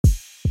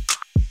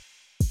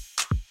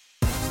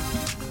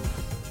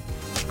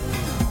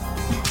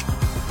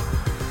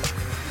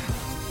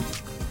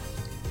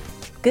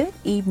Good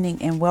evening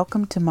and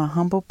welcome to my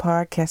humble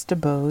podcast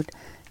abode.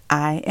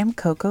 I am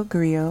Coco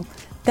Grillo,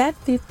 that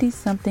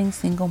 50-something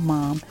single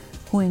mom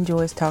who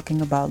enjoys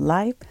talking about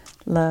life,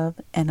 love,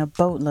 and a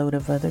boatload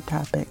of other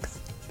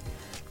topics.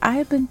 I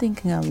have been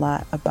thinking a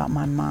lot about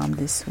my mom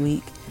this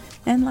week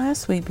and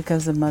last week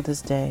because of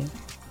Mother's Day.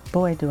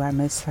 Boy, do I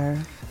miss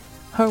her.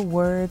 Her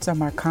words are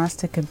my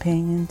constant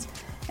companions,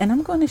 and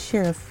I'm going to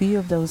share a few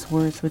of those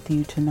words with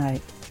you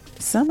tonight.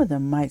 Some of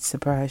them might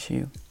surprise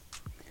you.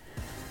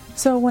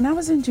 So when I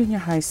was in junior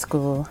high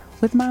school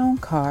with my own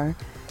car,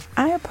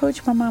 I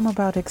approached my mom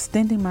about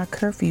extending my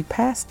curfew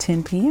past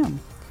 10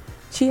 p.m.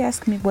 She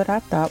asked me what I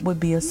thought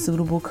would be a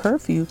suitable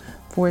curfew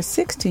for a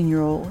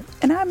 16-year-old,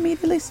 and I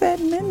immediately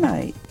said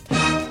midnight.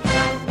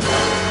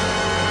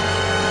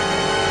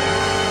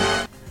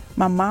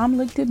 My mom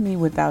looked at me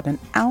without an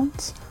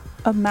ounce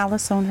of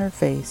malice on her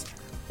face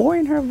or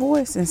in her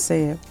voice and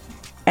said,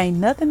 "Ain't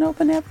nothing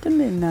open after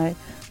midnight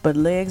but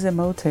legs and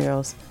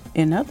motels."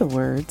 In other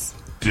words,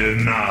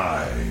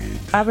 denied.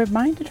 I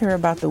reminded her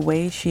about the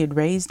way she had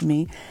raised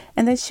me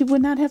and that she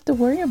would not have to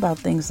worry about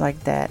things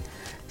like that.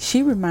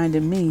 She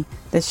reminded me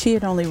that she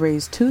had only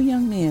raised 2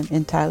 young men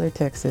in Tyler,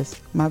 Texas,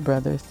 my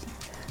brothers.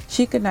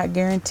 She could not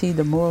guarantee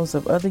the morals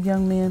of other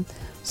young men,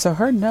 so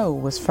her no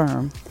was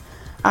firm.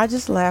 I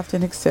just laughed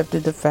and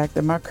accepted the fact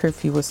that my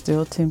curfew was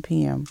still 10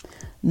 p.m.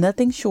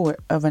 Nothing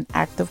short of an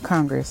act of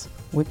Congress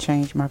would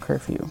change my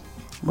curfew.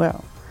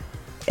 Well,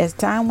 as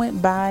time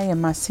went by and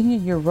my senior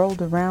year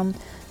rolled around,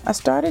 I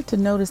started to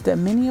notice that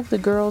many of the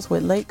girls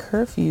with late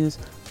curfews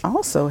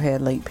also had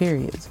late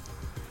periods.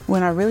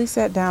 When I really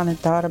sat down and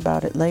thought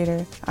about it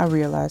later, I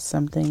realized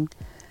something.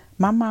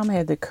 My mom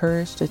had the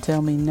courage to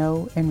tell me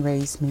no and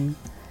raise me.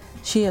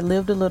 She had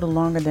lived a little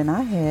longer than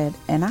I had,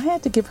 and I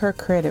had to give her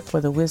credit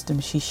for the wisdom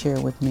she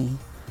shared with me.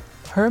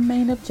 Her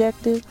main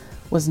objective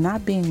was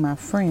not being my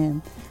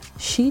friend.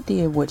 She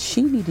did what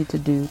she needed to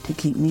do to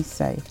keep me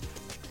safe.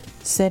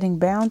 Setting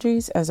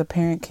boundaries as a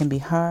parent can be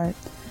hard,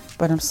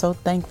 but I'm so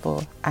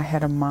thankful I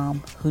had a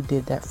mom who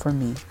did that for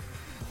me.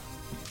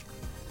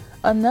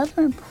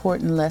 Another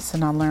important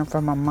lesson I learned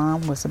from my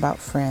mom was about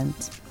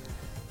friends.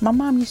 My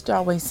mom used to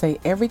always say,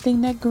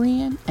 everything that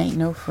grin ain't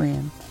no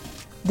friend.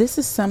 This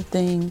is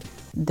something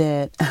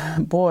that,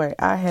 boy,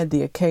 I had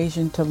the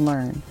occasion to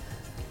learn.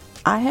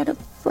 I had a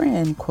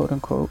friend, quote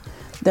unquote,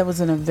 that was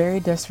in a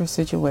very desperate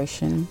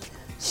situation.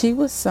 She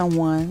was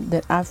someone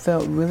that I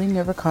felt really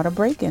never caught a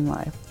break in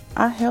life.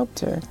 I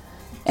helped her.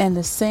 And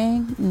the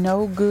saying,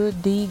 no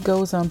good deed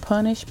goes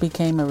unpunished,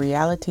 became a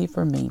reality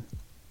for me.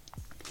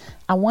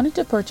 I wanted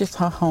to purchase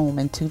her home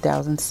in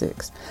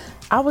 2006.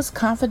 I was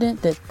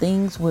confident that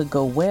things would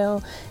go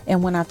well,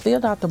 and when I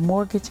filled out the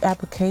mortgage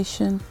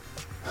application,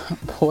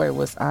 boy,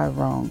 was I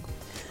wrong.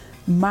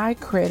 My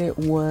credit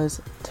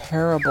was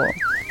terrible.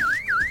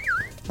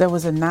 There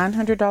was a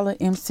 $900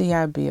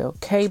 MCI bill,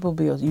 cable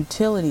bills,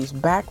 utilities,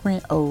 back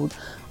rent owed,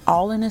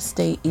 all in a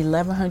state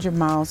 1,100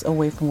 miles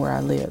away from where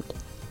I lived.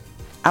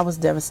 I was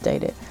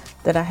devastated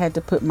that I had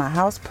to put my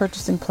house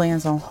purchasing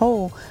plans on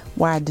hold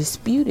while I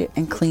disputed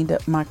and cleaned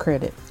up my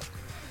credit.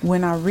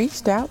 When I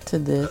reached out to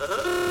this,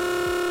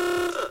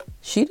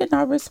 she did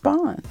not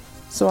respond.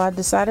 So I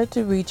decided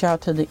to reach out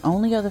to the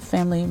only other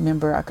family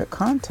member I could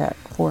contact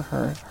for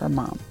her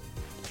mom.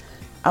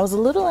 I was a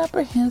little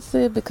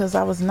apprehensive because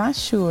I was not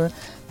sure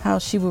how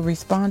she would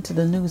respond to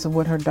the news of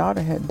what her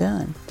daughter had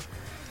done.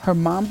 Her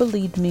mom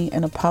believed me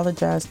and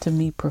apologized to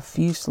me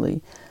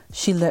profusely.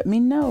 She let me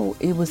know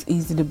it was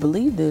easy to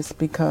believe this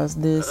because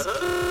this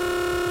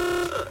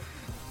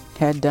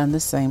had done the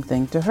same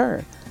thing to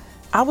her.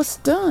 I was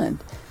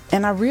stunned,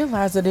 and I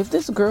realized that if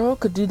this girl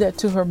could do that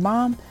to her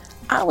mom,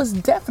 I was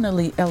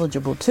definitely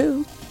eligible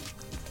too.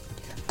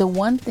 The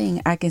one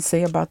thing I can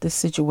say about this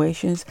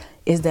situation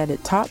is that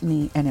it taught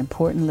me an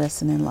important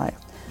lesson in life.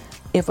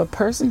 If a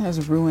person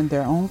has ruined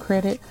their own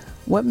credit,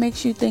 what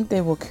makes you think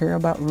they will care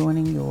about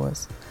ruining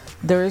yours?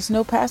 There is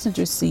no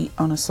passenger seat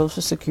on a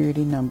Social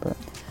Security number.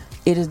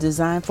 It is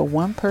designed for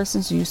one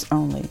person's use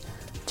only.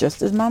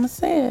 Just as Mama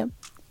said,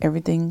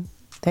 everything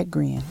that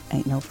grin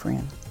ain't no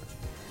friend.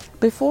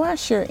 Before I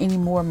share any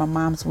more of my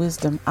mom's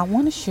wisdom, I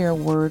want to share a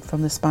word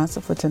from the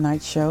sponsor for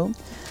tonight's show.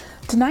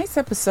 Tonight's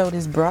episode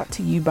is brought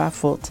to you by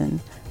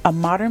Fulton, a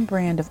modern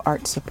brand of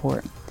art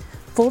support.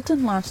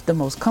 Fulton launched the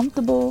most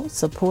comfortable,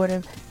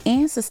 supportive,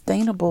 and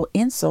sustainable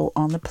insole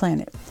on the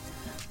planet.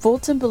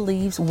 Fulton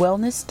believes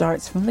wellness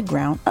starts from the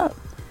ground up,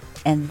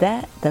 and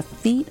that the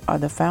feet are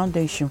the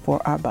foundation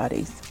for our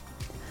bodies.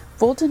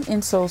 Fulton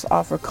insoles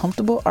offer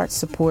comfortable arch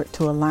support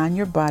to align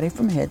your body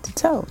from head to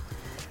toe,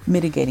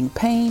 mitigating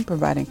pain,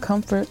 providing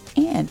comfort,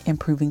 and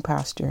improving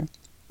posture.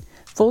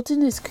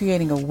 Fulton is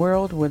creating a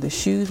world where the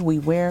shoes we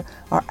wear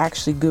are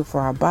actually good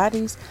for our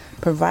bodies,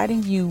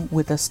 providing you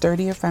with a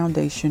sturdier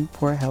foundation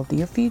for a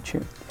healthier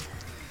future.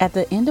 At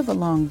the end of a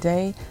long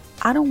day,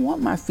 I don't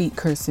want my feet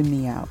cursing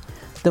me out.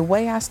 The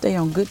way I stay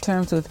on good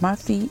terms with my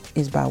feet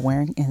is by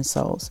wearing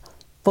insoles.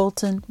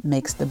 Fulton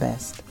makes the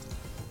best.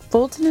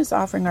 Fulton is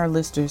offering our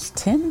listeners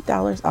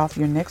 $10 off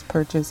your next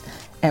purchase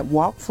at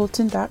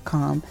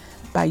walkfulton.com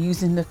by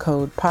using the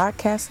code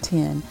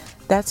podcast10.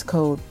 That's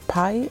code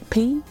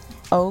PODCAST10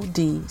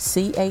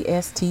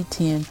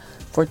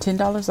 for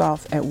 $10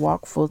 off at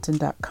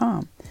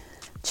walkfulton.com.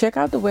 Check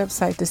out the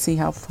website to see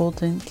how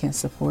Fulton can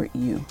support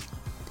you.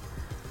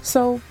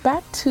 So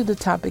back to the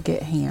topic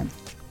at hand.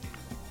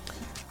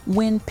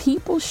 When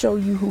people show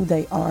you who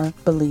they are,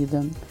 believe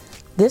them.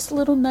 This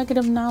little nugget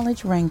of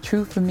knowledge rang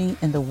true for me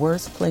in the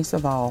worst place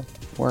of all,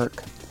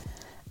 work.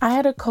 I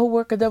had a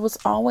coworker that was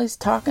always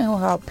talking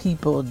about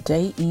people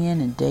day in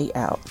and day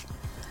out.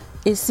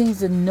 It seems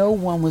that no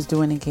one was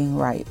doing anything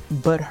right,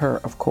 but her,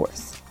 of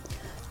course.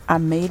 I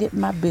made it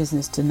my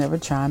business to never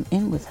chime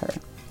in with her.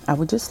 I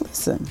would just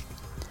listen.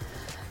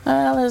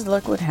 As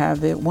luck would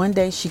have it, one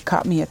day she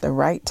caught me at the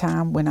right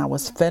time when I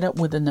was fed up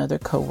with another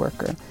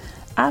coworker.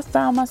 I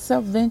found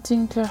myself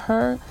venting to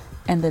her,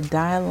 and the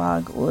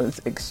dialogue was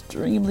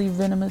extremely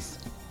venomous.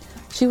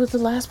 She was the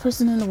last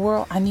person in the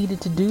world I needed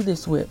to do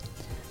this with,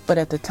 but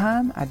at the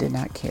time, I did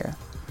not care.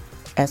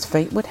 As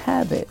fate would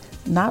have it,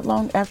 not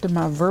long after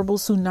my verbal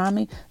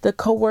tsunami, the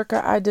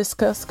coworker I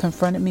discussed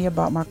confronted me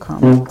about my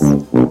comments.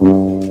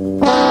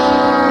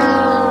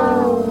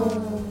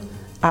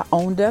 I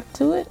owned up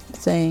to it,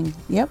 saying,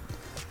 yep,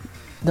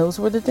 those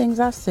were the things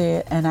I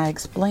said, and I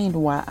explained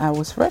why I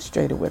was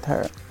frustrated with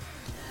her.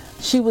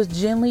 She was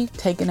gently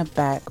taken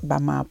aback by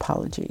my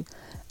apology.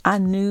 I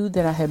knew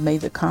that I had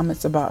made the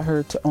comments about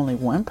her to only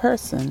one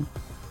person,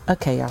 a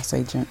chaos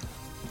agent.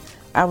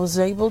 I was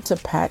able to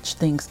patch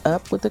things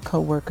up with the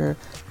coworker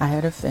I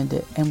had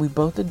offended, and we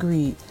both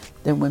agreed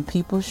that when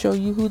people show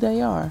you who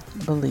they are,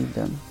 believe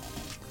them.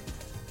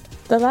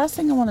 The last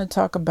thing I want to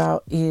talk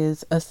about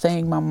is a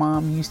saying my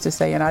mom used to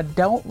say, and I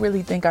don't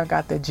really think I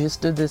got the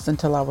gist of this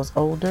until I was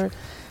older.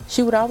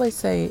 She would always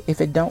say,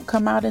 if it don't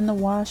come out in the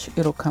wash,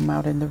 it'll come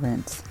out in the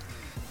rinse.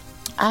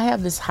 I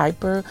have this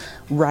hyper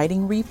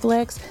writing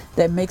reflex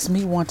that makes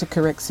me want to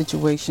correct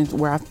situations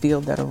where I feel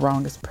that a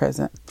wrong is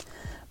present.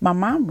 My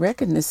mom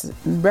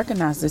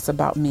recognized this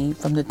about me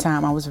from the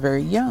time I was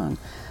very young.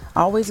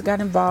 I always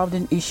got involved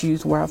in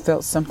issues where I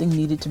felt something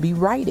needed to be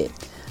righted.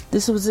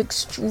 This was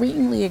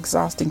extremely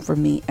exhausting for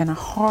me and a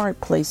hard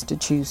place to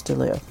choose to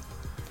live.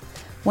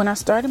 When I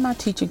started my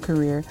teaching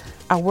career,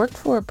 I worked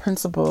for a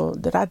principal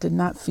that I did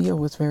not feel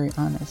was very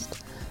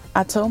honest.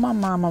 I told my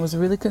mom I was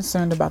really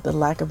concerned about the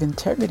lack of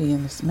integrity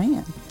in this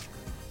man.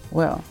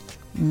 Well,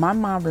 my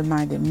mom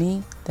reminded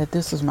me that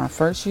this was my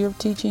first year of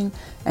teaching,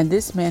 and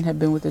this man had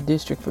been with the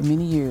district for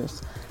many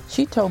years.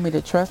 She told me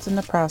to trust in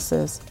the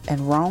process,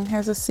 and wrong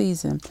has a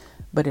season,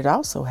 but it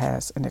also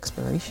has an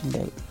expiration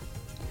date.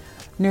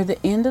 Near the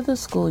end of the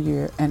school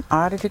year, an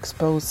audit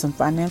exposed some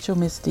financial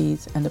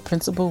misdeeds, and the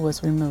principal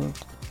was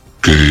removed.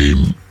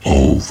 Game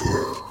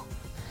over.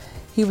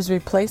 He was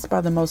replaced by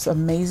the most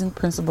amazing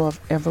principal I've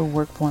ever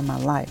worked for in my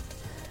life.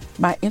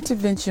 My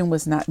intervention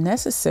was not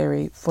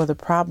necessary for the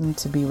problem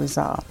to be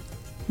resolved.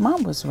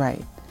 Mom was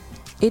right.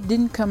 It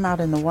didn't come out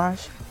in the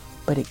wash,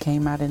 but it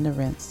came out in the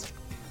rinse.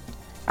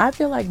 I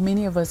feel like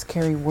many of us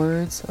carry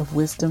words of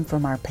wisdom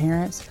from our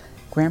parents,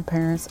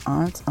 grandparents,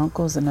 aunts,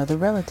 uncles, and other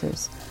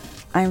relatives.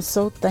 I am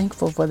so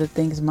thankful for the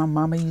things my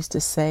mama used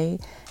to say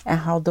and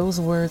how those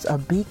words are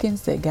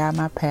beacons that guide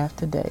my path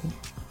today.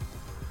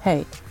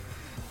 Hey,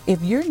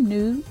 if you're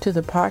new to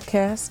the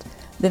podcast,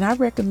 then I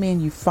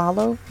recommend you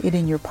follow it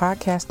in your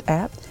podcast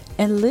app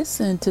and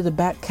listen to the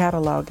back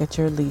catalog at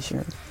your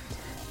leisure.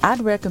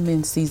 I'd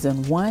recommend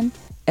Season 1,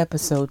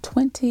 Episode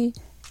 20,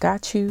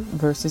 Got You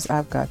versus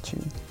I've Got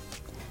You.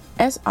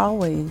 As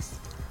always,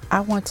 I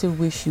want to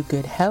wish you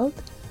good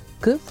health,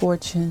 good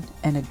fortune,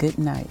 and a good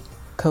night.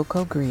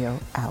 Coco Grillo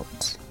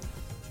out.